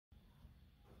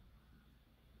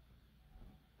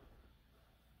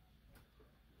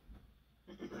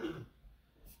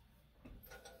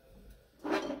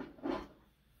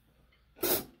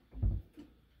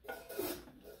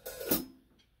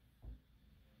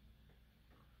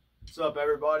What's up,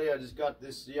 everybody? I just got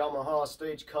this Yamaha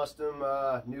Stage Custom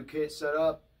new kit set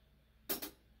up,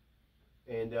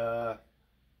 and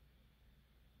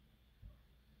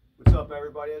what's up,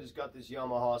 everybody? I just got this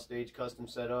Yamaha Stage Custom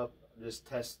set up. I'm just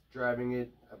test driving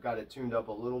it. I've got it tuned up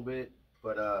a little bit,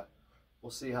 but we'll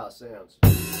see how it sounds.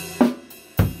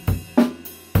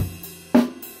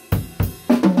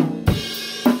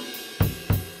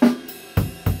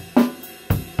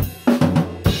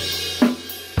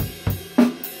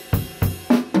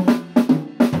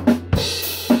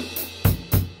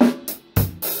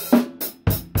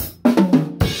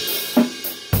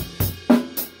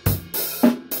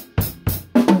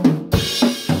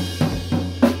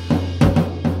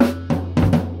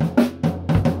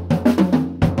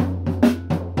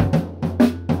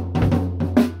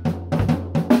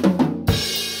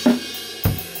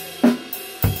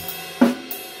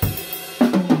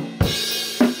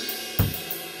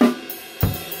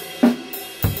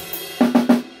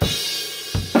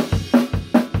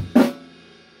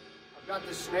 Got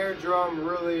the snare drum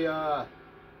really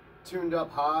tuned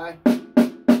up high.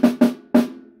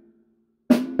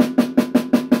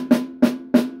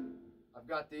 I've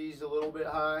got these a little bit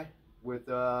high with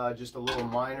just a little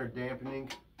minor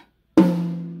dampening. Let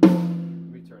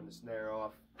me turn the snare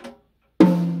off.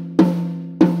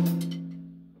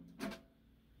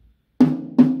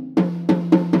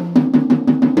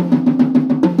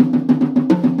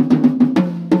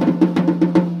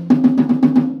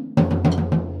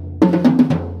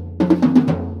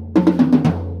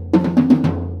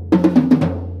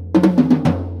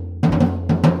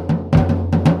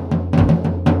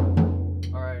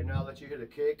 You hit a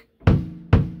kick.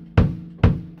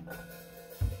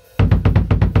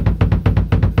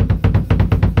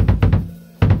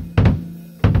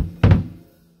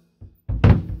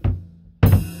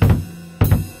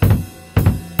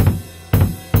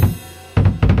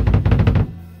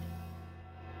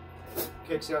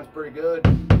 Kick sounds pretty good.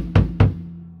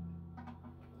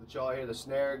 Let y'all hear the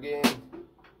snare again.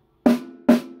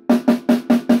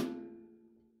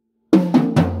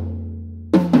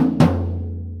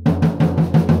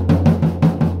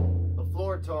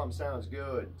 Tom sounds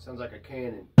good. Sounds like a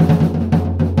cannon.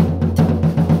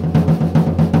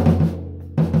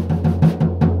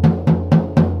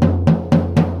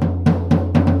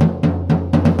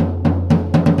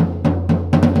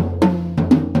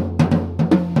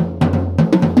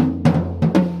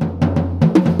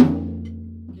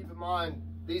 Keep in mind,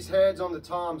 these heads on the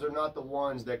toms are not the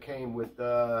ones that came with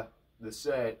the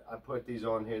set. I put these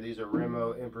on here. These are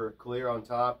Remo Emperor clear on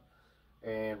top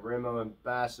and Remo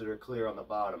Ambassador clear on the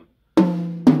bottom.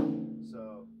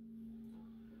 So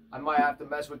I might have to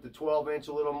mess with the 12-inch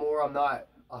a little more. I'm not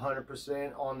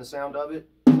 100% on the sound of it,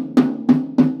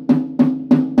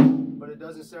 but it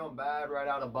doesn't sound bad right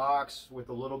out of box with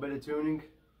a little bit of tuning.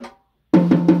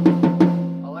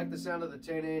 I like the sound of the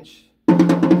 10-inch.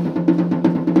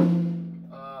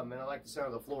 And I like the sound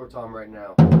of the floor tom right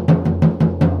now.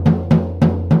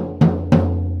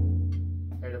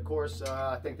 And of course,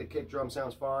 I think the kick drum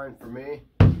sounds fine for me.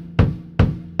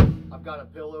 I've got a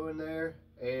pillow in there,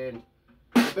 and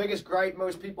the biggest gripe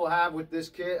most people have with this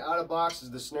kit out of box is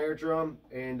the snare drum,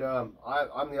 and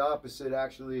I'm the opposite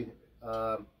actually.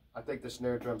 I think the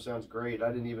snare drum sounds great.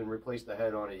 I didn't even replace the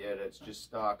head on it yet. It's just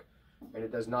stock, and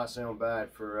it does not sound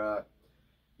bad for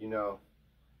you know,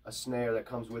 a snare that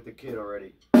comes with the kit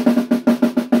already.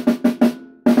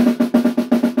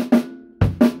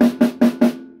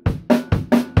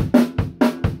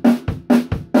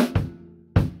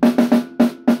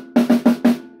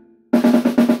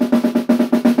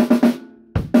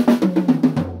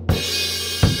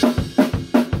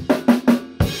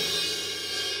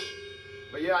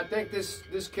 Yeah, I think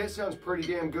this kit sounds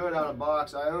pretty damn good out of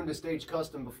box. I owned a Stage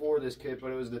Custom before this kit,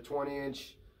 but it was the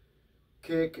 20-inch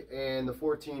kick and the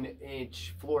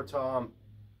 14-inch floor tom,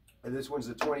 and this one's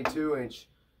the 22-inch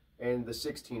and the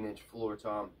 16-inch floor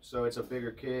tom. So it's a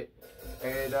bigger kit,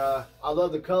 and I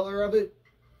love the color of it.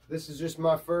 This is just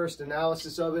my first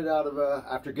analysis of it out of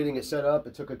after getting it set up.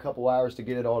 It took a couple hours to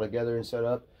get it all together and set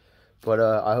up, but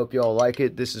I hope y'all like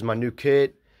it. This is my new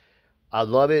kit. I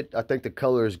love it. I think the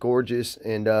color is gorgeous,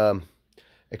 and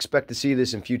expect to see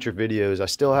this in future videos. I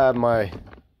still have my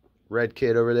red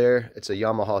kit over there. It's a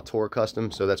Yamaha Tour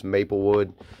Custom, so that's maple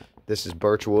wood. This is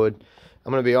birch wood.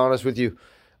 I'm going to be honest with you.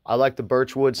 I like the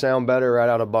birch wood sound better right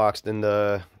out of box than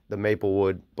the maple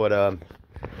wood, but I'm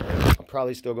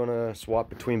probably still going to swap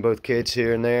between both kits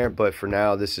here and there, but for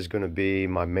now, this is going to be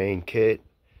my main kit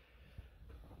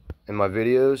in my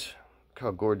videos. Look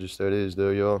how gorgeous that is,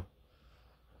 though, y'all.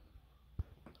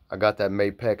 I got that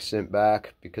Mapex sent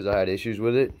back because I had issues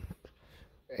with it,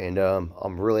 And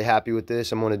I'm really happy with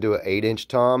this. I'm going to do an 8-inch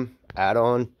tom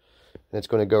add-on, and it's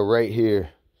going to go right here.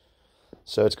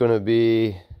 So it's going to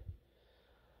be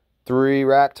 3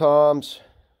 rack toms,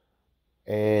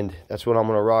 and that's what I'm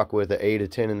going to rock with, a 8, a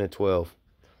 10, and a 12.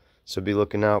 So be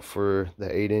looking out for the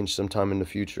 8-inch sometime in the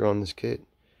future on this kit.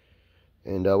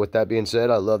 And with that being said,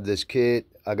 I love this kit.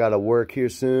 I got to work here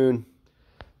soon.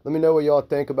 Let me know what y'all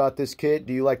think about this kit.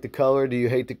 Do you like the color? Do you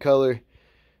hate the color?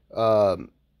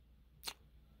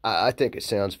 I think it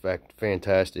sounds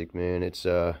fantastic, man. It's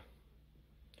a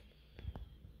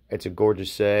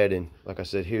gorgeous set, and like I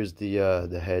said, here's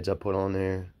the heads I put on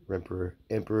there.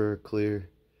 Emperor clear,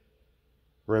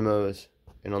 Remos,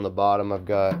 and on the bottom I've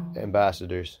got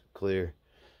Ambassadors clear.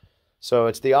 So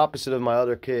it's the opposite of my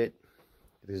other kit,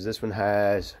 because this one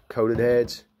has coated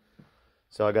heads.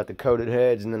 So I got the coated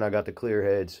heads, and then I got the clear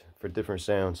heads for different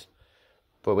sounds.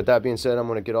 But with that being said, I'm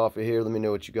going to get off of here. Let me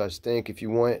know what you guys think. If you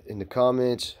want, in the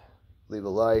comments, leave a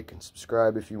like and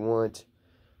subscribe if you want.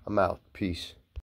 I'm out. Peace.